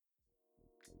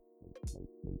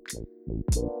I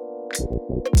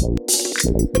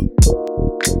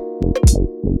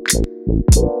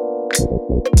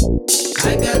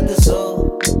got the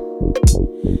soul.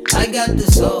 I got the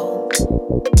soul.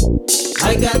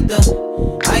 I got the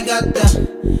soul. I got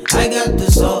the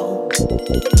soul.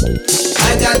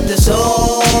 I got the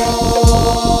soul.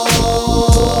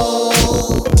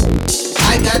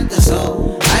 I got the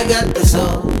soul. I got the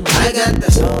soul. I got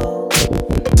the soul.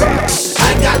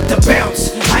 I got the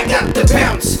bounce. I got the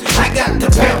bounce. I got the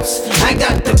bounce. I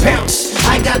got the bounce.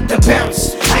 I got the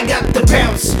bounce. I got the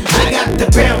bounce. I got the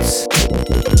bounce.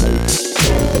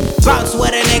 Bounce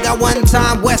with a nigga one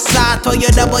time, west side, throw your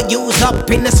W's up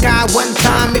in the sky one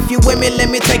time. If you with me, let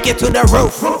me take you to the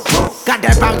roof. Got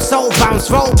that bounce, soul bounce,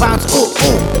 roll bounce, ooh,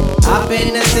 ooh. Up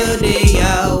in the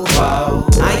studio, whoa.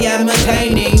 I am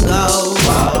attaining goals.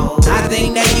 I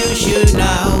think that you should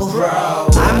know, bro.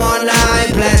 I'm on the high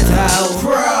plateau,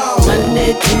 bro.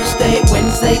 Monday, Tuesday,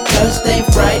 Wednesday, Thursday,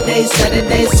 Friday,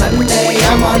 Saturday, Sunday.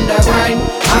 I'm on the grind,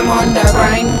 I'm on the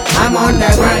grind, I'm on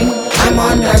the grind, I'm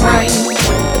on the grind.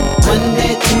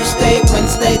 Monday, Tuesday,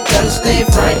 Wednesday, Thursday,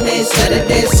 Friday,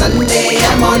 Saturday, Sunday.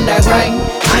 I'm on the grind,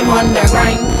 I'm on the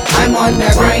grind, I'm on the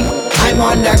grind, I'm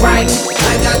on the grind.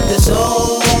 I got the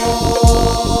soul.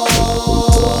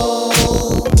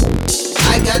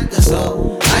 I got the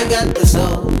soul. I got the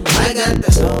soul. I got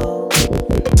the soul.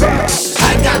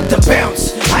 I got the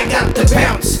bounce. I got the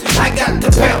bounce. I got the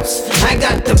bounce. I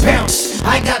got the bounce.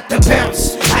 I got the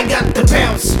bounce. I got the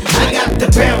bounce. I got the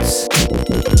bounce.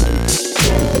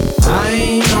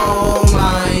 I know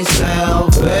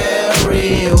myself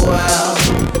very well.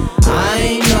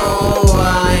 I know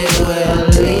I will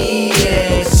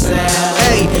excel.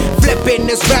 Hey, flipping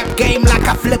this rap game like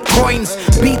I flip coins.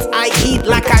 Beats I eat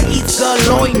like I eat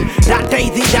sirloin.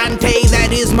 DanteTheeDante,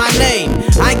 that is my name.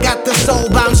 I got the soul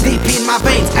bounce deep in my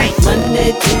veins. Hey.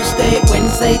 Monday, Tuesday,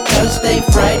 Wednesday, Thursday,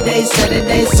 Friday,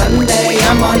 Saturday, Sunday.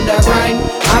 I'm on the grind.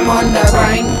 I'm on the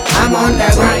grind. I'm on the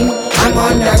grind. I'm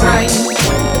on the grind.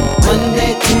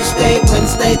 Monday, Tuesday,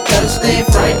 Wednesday, Thursday,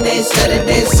 Friday,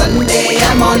 Saturday, Sunday.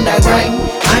 I'm on the grind.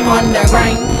 I'm on the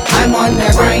grind. I'm on the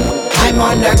grind. I'm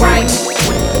on the grind.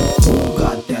 Who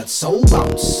got that soul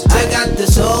bounce? I got the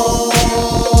soul.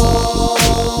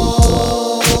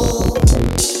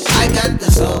 I got the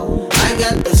soul. I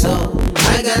got the soul.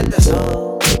 I got the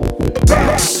soul.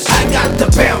 I got the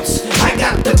bounce. I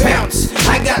got the bounce.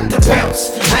 I got the bounce.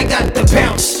 I got the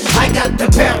bounce. I got the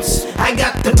bounce. I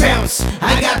got the bounce.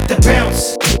 I got the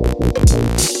bounce.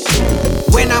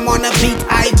 When I'm on a beat,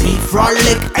 I be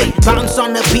frolic. Ay, bounce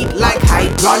on the beat like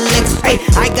hydraulics. Ay,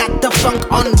 I got the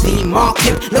funk on the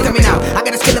market. Look at me now, I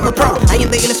got the skill of a pro. I am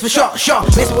the illest for sure, sure.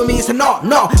 Messing with me is a no.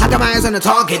 I got my eyes on the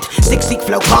target. Sick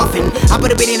flow coughing. I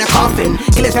put a bit in a coffin.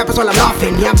 Kill his rappers while I'm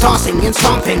laughing. Yeah, I'm tossing and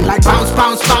stomping like bounce,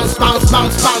 bounce, bounce, bounce,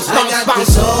 bounce, bounce, bounce, bounce. I got the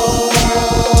soul.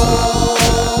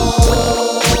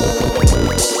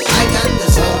 I got the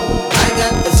soul. I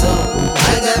got the soul.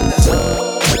 I got the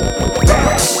soul.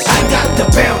 I got the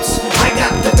bounce. I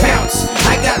got the bounce.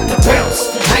 I got the bounce.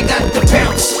 I got the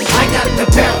bounce. I got the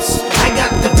bounce. I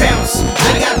got the bounce.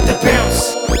 I got the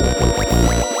bounce.